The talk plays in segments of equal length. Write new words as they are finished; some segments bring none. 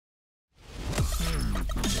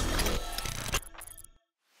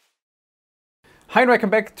Hi and welcome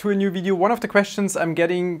back to a new video. One of the questions I'm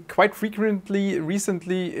getting quite frequently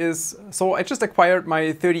recently is, so I just acquired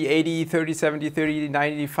my 3080, 3070,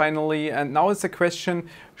 3090 finally, and now it's a question,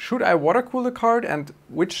 should I water cool the card and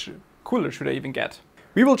which cooler should I even get?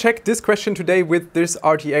 We will check this question today with this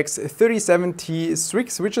RTX 3070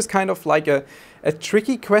 Strix, which is kind of like a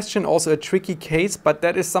tricky question, also a tricky case, but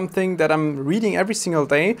that is something that I'm reading every single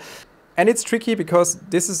day. And it's tricky because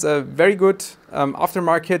this is a very good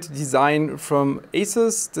aftermarket design from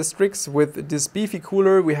Asus, the Strix, with this beefy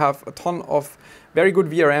cooler. We have a ton of very good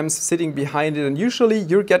VRMs sitting behind it, and usually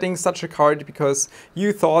you're getting such a card because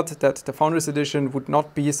you thought that the Founders Edition would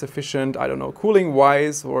not be sufficient, I don't know, cooling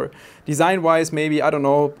wise or design wise maybe, I don't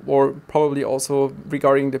know, or probably also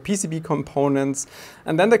regarding the PCB components.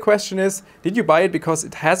 And then the question is, did you buy it because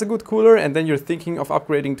it has a good cooler and then you're thinking of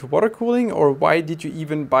upgrading to water cooling, or why did you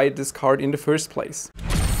even buy this card in the first place?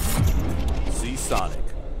 Sonic,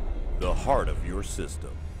 the heart of your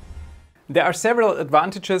system. There are several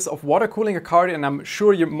advantages of water cooling a card, and I'm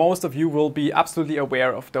sure most of you will be absolutely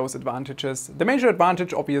aware of those advantages. The major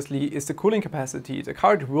advantage obviously is the cooling capacity. The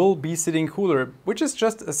card will be sitting cooler, which is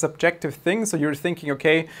just a subjective thing. So you're thinking,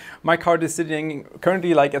 okay, my card is sitting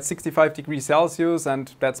currently like at 65 degrees Celsius,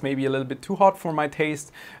 and that's maybe a little bit too hot for my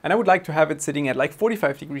taste. And I would like to have it sitting at like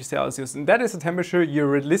 45 degrees Celsius. And that is a temperature you're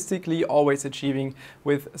realistically always achieving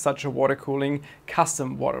with such a water cooling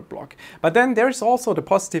custom water block. But then there's also the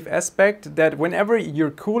positive aspect that whenever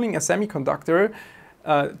you're cooling a semiconductor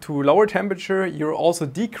to lower temperature, you're also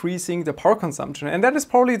decreasing the power consumption. And that is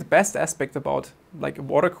probably the best aspect about like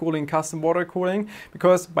water cooling, custom water cooling,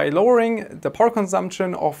 because by lowering the power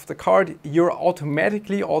consumption of the card, you're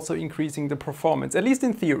automatically also increasing the performance, at least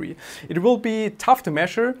in theory. It will be tough to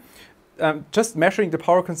measure. Just measuring the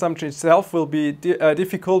power consumption itself will be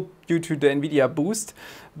difficult due to the NVIDIA boost,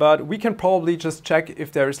 but we can probably just check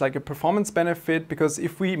if there is like a performance benefit, because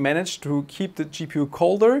if we manage to keep the GPU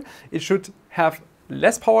colder, it should have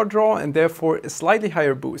less power draw and therefore a slightly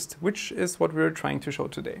higher boost, which is what we're trying to show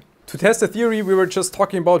today. To test the theory we were just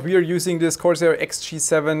talking about, we are using this Corsair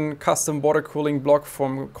XG7 custom water cooling block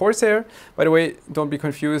from Corsair. By the way, don't be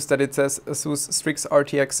confused that it says Asus Strix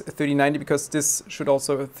RTX 3090, because this should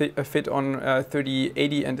also fit on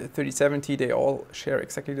 3080 and 3070. They all share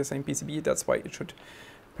exactly the same PCB. That's why it should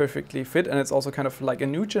perfectly fit. And it's also kind of like a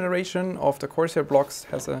new generation of the Corsair blocks,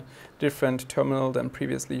 has a different terminal than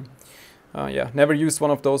previously. Yeah, never used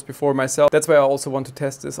one of those before myself. That's why I also want to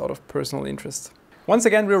test this out of personal interest. Once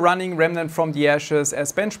again, we're running Remnant from the Ashes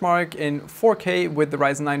as benchmark in 4K with the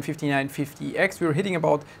Ryzen 9 5950X. We're hitting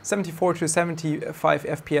about 74 to 75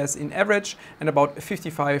 FPS in average and about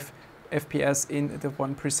 55 FPS in the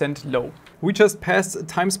 1% low. We just passed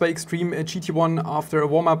Times by Extreme GT1 after a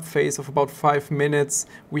warm-up phase of about 5 minutes.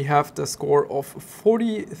 We have the score of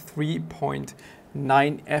 43.9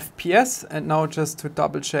 FPS, and now just to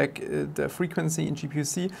double check the frequency in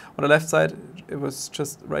GPU-C. On the left side, it was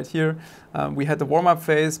just right here. We had the warm-up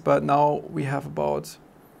phase, but now we have about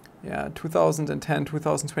 2010,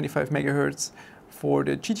 2025 megahertz for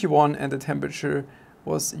the GT1, and the temperature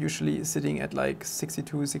was usually sitting at like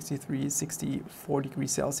 62, 63, 64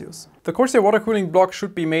 degrees Celsius. The Corsair water cooling block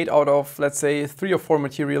should be made out of, let's say, 3 or 4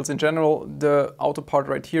 materials in general. The outer part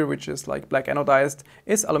right here, which is like black anodized,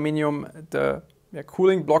 is aluminium. The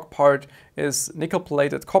cooling block part is nickel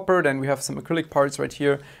plated copper. Then we have some acrylic parts right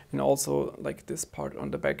here, and also like this part on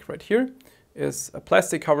the back right here is a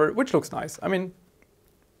plastic cover, which looks nice. I mean,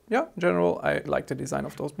 yeah, in general, I like the design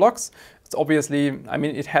of those blocks. It's obviously, I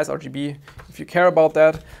mean, it has RGB if you care about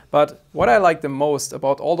that. But what I like the most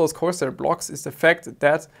about all those Corsair blocks is the fact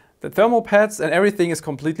that the thermal pads and everything is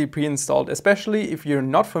completely pre-installed, especially if you're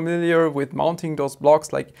not familiar with mounting those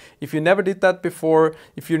blocks. Like if you never did that before,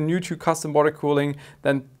 if you're new to custom water cooling,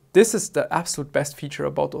 then this is the absolute best feature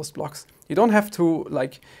about those blocks. You don't have to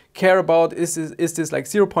like care about, is this like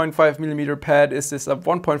 0.5 millimeter pad? Is this a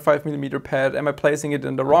 1.5 millimeter pad? Am I placing it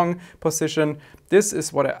in the wrong position? This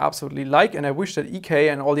is what I absolutely like, and I wish that EK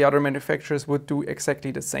and all the other manufacturers would do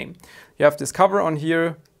exactly the same. You have this cover on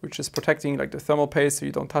here, which is protecting like the thermal paste so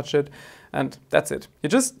you don't touch it, and that's it.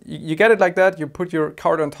 You get it like that, you put your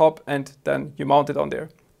card on top and then you mount it on there.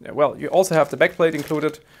 Yeah, well, you also have the backplate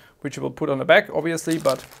included, which you will put on the back obviously,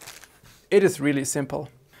 but it is really simple.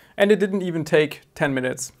 And it didn't even take 10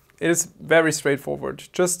 minutes. It is very straightforward.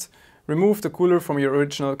 Just remove the cooler from your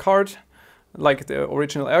original card, like the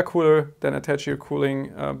original air cooler, then attach your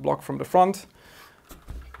cooling block from the front,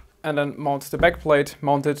 and then mount the backplate,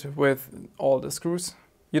 mount it with all the screws.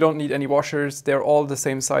 You don't need any washers. They're all the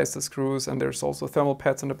same size, the screws, and there's also thermal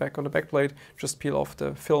pads on the back plate. Just peel off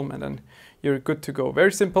the film and then you're good to go.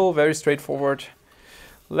 Very simple, very straightforward.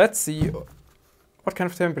 Let's see what kind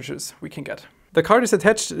of temperatures we can get. The card is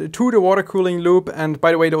attached to the water cooling loop, and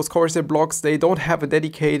by the way, those Corsair blocks, they don't have a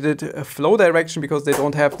dedicated flow direction because they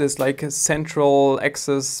don't have this like central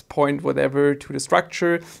access point, whatever, to the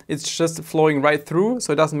structure. It's just flowing right through,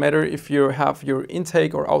 so it doesn't matter if you have your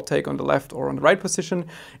intake or outtake on the left or on the right position.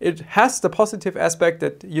 It has the positive aspect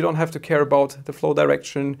that you don't have to care about the flow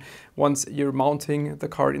direction once you're mounting the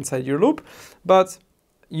card inside your loop, but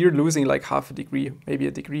you're losing like half a degree, maybe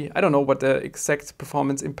a degree. I don't know what the exact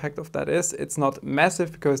performance impact of that is. It's not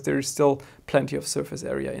massive because there is still plenty of surface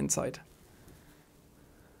area inside.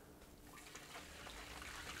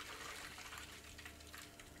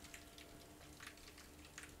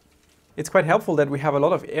 It's quite helpful that we have a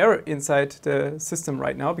lot of air inside the system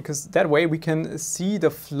right now, because that way we can see the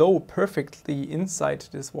flow perfectly inside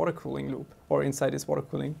this water cooling loop or inside this water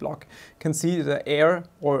cooling block. You can see the air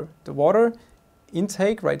or the water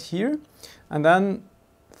intake right here, and then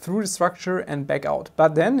through the structure and back out.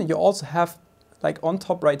 But then you also have like on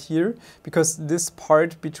top right here, because this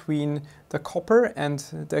part between the copper and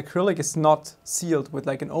the acrylic is not sealed with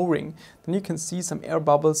like an O-ring, then you can see some air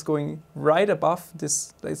bubbles going right above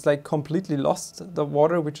this. It's like completely lost, the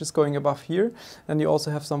water which is going above here. And you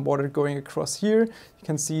also have some water going across here. You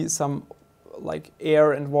can see some like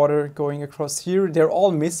air and water going across here. They're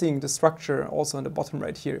all missing the structure also on the bottom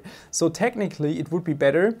right here. So technically it would be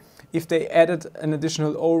better if they added an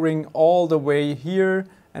additional O-ring all the way here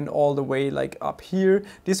and all the way like up here.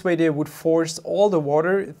 This way they would force all the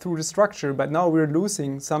water through the structure, but now we're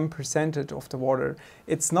losing some percentage of the water.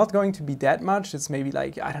 It's not going to be that much. It's maybe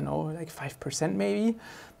like, I don't know, like 5% maybe.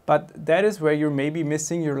 But that is where you're maybe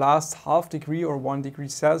missing your last half degree or 1 degree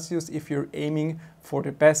Celsius if you're aiming for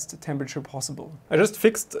the best temperature possible. I just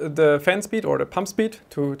fixed the fan speed or the pump speed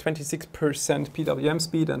to 26% PWM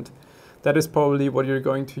speed, and that is probably what you're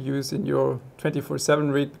going to use in your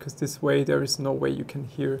 24/7 read, because this way there is no way you can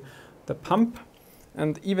hear the pump.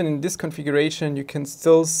 And even in this configuration, you can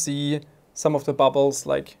still see some of the bubbles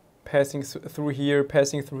like passing through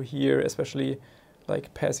here, especially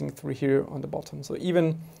like passing through here on the bottom. So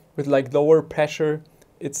even with like lower pressure,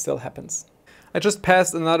 it still happens. I just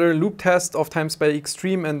passed another loop test of times by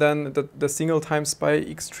extreme, and then the single times by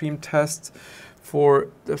extreme test for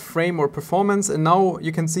the frame or performance. And now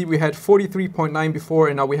you can see we had 43.9 before,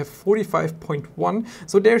 and now we have 45.1.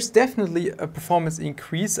 So there's definitely a performance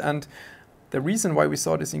increase, and the reason why we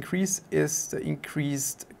saw this increase is the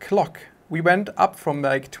increased clock. We went up from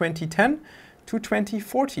like 2010 to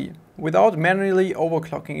 2040 without manually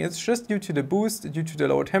overclocking. It's just due to the boost, due to the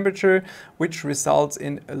lower temperature, which results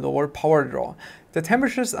in a lower power draw. The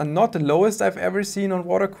temperatures are not the lowest I've ever seen on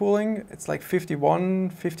water cooling. It's like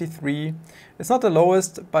 51, 53. It's not the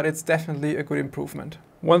lowest, but it's definitely a good improvement.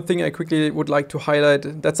 One thing I quickly would like to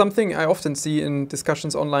highlight, that's something I often see in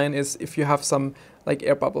discussions online, is if you have some like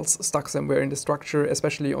air bubbles stuck somewhere in the structure,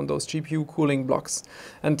 especially on those GPU cooling blocks.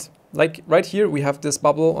 And like right here, we have this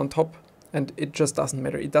bubble on top, and it just doesn't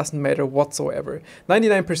matter. It doesn't matter whatsoever.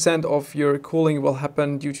 99% of your cooling will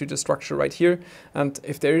happen due to the structure right here. And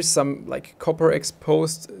if there is some like copper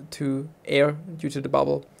exposed to air due to the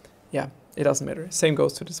bubble, yeah, it doesn't matter. Same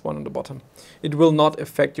goes to this one on the bottom. It will not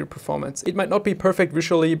affect your performance. It might not be perfect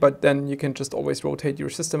visually, but then you can just always rotate your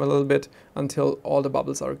system a little bit until all the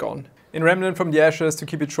bubbles are gone. In Remnant from the Ashes, to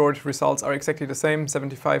keep it short, results are exactly the same.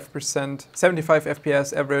 75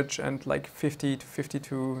 FPS average, and like 50 to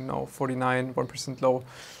 52, no, 49, 1% low.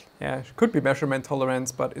 Yeah, could be measurement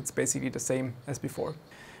tolerance, but it's basically the same as before.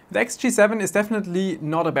 The XG7 is definitely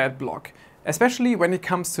not a bad block. Especially when it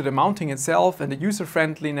comes to the mounting itself and the user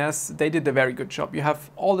friendliness, they did a very good job. You have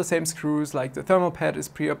all the same screws, like the thermal pad is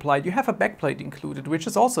pre-applied. You have a backplate included, which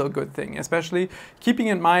is also a good thing, especially keeping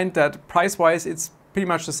in mind that price-wise it's pretty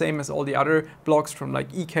much the same as all the other blocks from like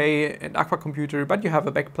EK and Aqua Computer, but you have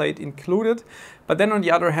a backplate included. But then on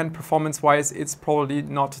the other hand, performance-wise, it's probably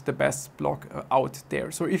not the best block out there.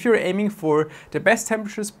 So if you're aiming for the best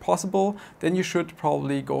temperatures possible, then you should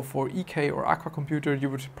probably go for EK or Aqua Computer. You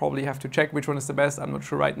would probably have to check which one is the best. I'm not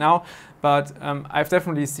sure right now, but I've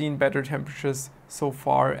definitely seen better temperatures so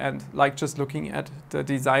far. And like just looking at the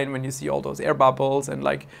design, when you see all those air bubbles and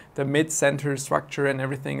like the mid-center structure and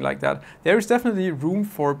everything like that, there is definitely room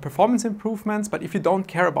for performance improvements. But if you don't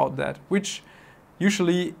care about that, which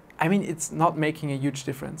usually, I mean, it's not making a huge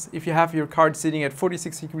difference. If you have your card sitting at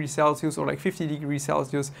 46 degrees Celsius or like 50 degrees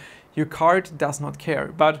Celsius, your card does not care.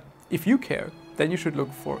 But if you care, then you should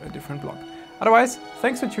look for a different block. Otherwise,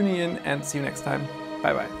 thanks for tuning in and see you next time.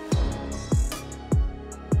 Bye bye.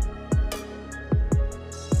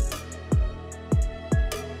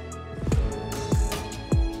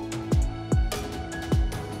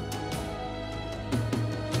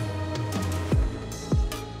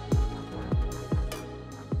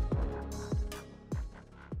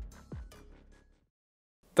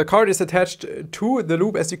 The card is attached to the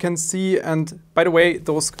loop, as you can see, and by the way,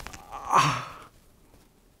 those...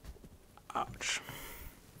 ouch.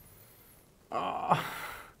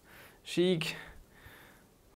 Chic.